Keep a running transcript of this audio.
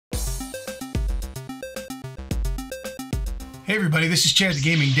Hey everybody, this is Chad's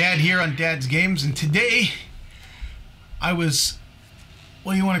Gaming Dad here on Dad's Games, and today I was,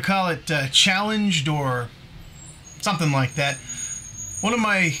 what do you want to call it, challenged or something like that. One of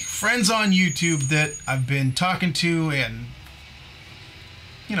my friends on YouTube that I've been talking to and,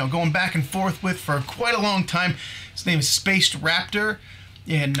 you know, going back and forth with for quite a long time, his name is Spacedraptor,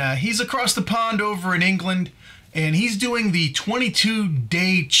 and he's across the pond over in England, and he's doing the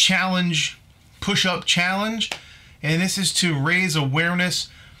 22-day challenge, push-up challenge. And this is to raise awareness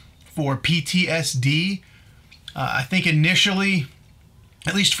for PTSD. I think initially,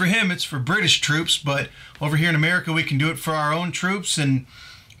 at least for him, it's for British troops, but over here in America, we can do it for our own troops. And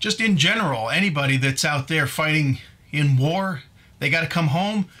just in general, anybody that's out there fighting in war, they got to come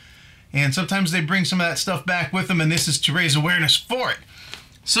home. And sometimes they bring some of that stuff back with them, and this is to raise awareness for it.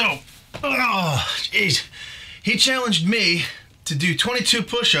 So, oh, geez. He challenged me to do 22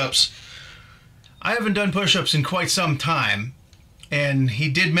 push-ups. I haven't done push-ups in quite some time, and he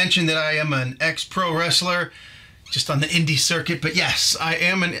did mention that I am an ex-pro wrestler, just on the indie circuit, but yes, I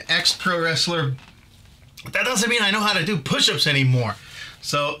am an ex-pro wrestler. But that doesn't mean I know how to do push-ups anymore.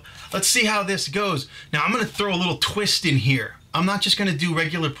 So let's see how this goes. Now I'm going to throw a little twist in here. I'm not just going to do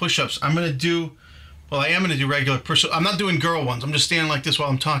regular push-ups. I'm going to do, well, I am going to do regular push-ups. I'm not doing girl ones. I'm just standing like this while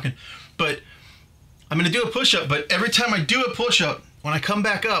I'm talking. But I'm going to do a push-up, but every time I do a push-up, when I come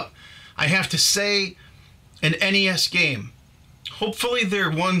back up, I have to say an NES game. Hopefully they're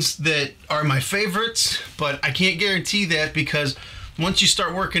ones that are my favorites, but I can't guarantee that because once you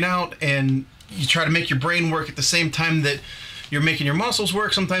start working out and you try to make your brain work at the same time that you're making your muscles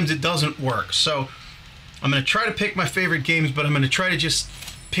work, sometimes it doesn't work. So I'm going to try to pick my favorite games, but I'm going to try to just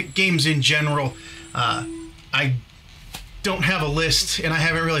pick games in general. I don't have a list, and I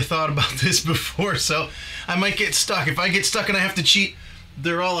haven't really thought about this before, so I might get stuck. If I get stuck and I have to cheat,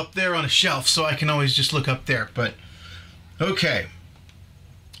 they're all up there on a shelf, so I can always just look up there. But okay,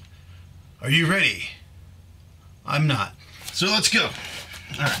 are you ready? I'm not. So let's go.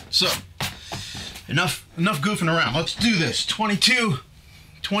 All right. So enough goofing around. Let's do this. 22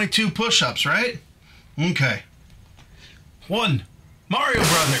 push-ups, right? Okay. 1, Mario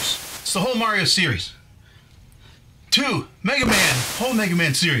Brothers. It's the whole Mario series. 2, Mega Man. Whole Mega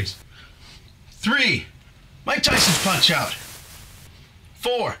Man series. 3, Mike Tyson's Punch Out.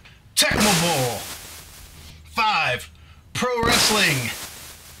 4, Tecmo Bowl. 5, Pro Wrestling.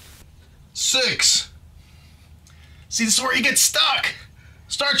 6, see, this is where you get stuck,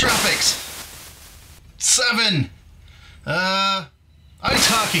 Star Tropics. 7, ice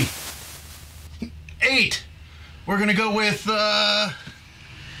hockey. 8, we're gonna go with,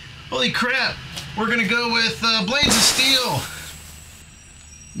 holy crap, we're gonna go with Blades of Steel.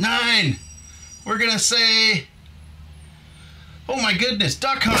 9, we're gonna say, oh my goodness,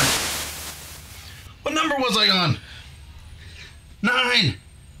 Duck Hunt. What number was I on? 9.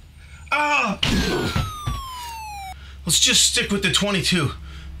 Oh. Let's just stick with the 22.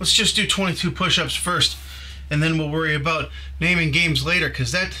 Let's just do 22 push-ups first, and then we'll worry about naming games later,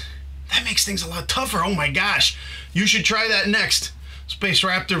 because that makes things a lot tougher. Oh my gosh. You should try that next.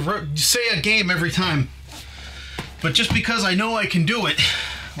 Spacedraptor, say a game every time. But just because I know I can do it,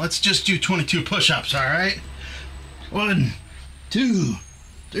 let's just do 22 push-ups, all right? 1, 2,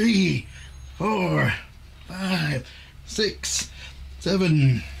 3, 4, 5, 6,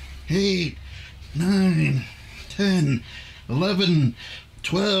 7, 8, 9, 10, 11,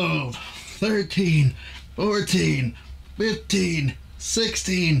 12, 13, 14, 15,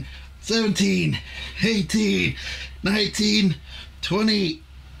 16, 17, 18, 19, 20,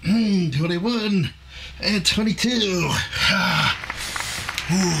 21, and 22.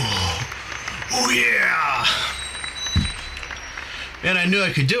 Oh yeah! And I knew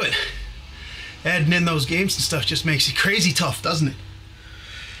I could do it. Adding in those games and stuff just makes it crazy tough, doesn't it?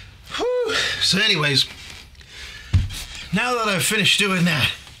 Whew. So anyways, now that I've finished doing that,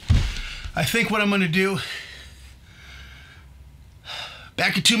 I think what I'm going to do,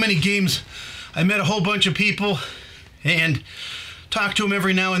 back at Too Many Games, I met a whole bunch of people and talked to them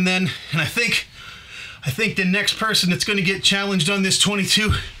every now and then, and I think the next person that's going to get challenged on this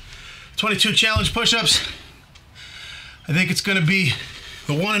 22 challenge push-ups, I think it's going to be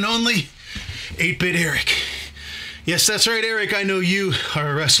the one and only 8-Bit Eric. Yes, that's right, Eric. I know you are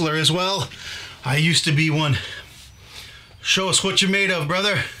a wrestler as well. I used to be one. Show us what you're made of,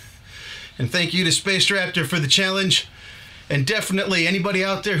 brother. And thank you to Spacedraptor for the challenge. And definitely anybody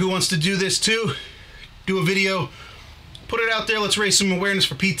out there who wants to do this too, do a video, put it out there. Let's raise some awareness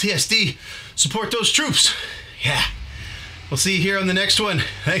for PTSD. Support those troops. Yeah. We'll see you here on the next one.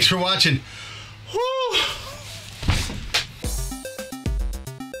 Thanks for watching. Woo!